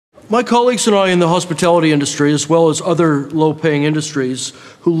My colleagues and I in the hospitality industry, as well as other low-paying industries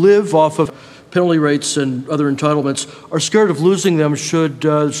who live off of penalty rates and other entitlements, are scared of losing them should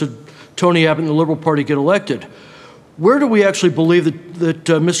Tony Abbott and the Liberal Party get elected. Where do we actually believe that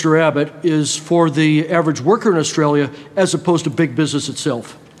Mr. Abbott is for the average worker in Australia as opposed to big business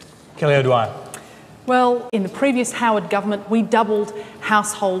itself? Kelly O'Dwyer. Well, in the previous Howard government, we doubled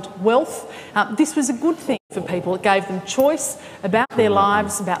household wealth. This was a good thing for people. It gave them choice about their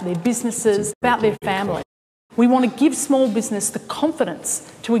lives, about their businesses, about their family. We want to give small business the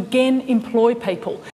confidence to again employ people.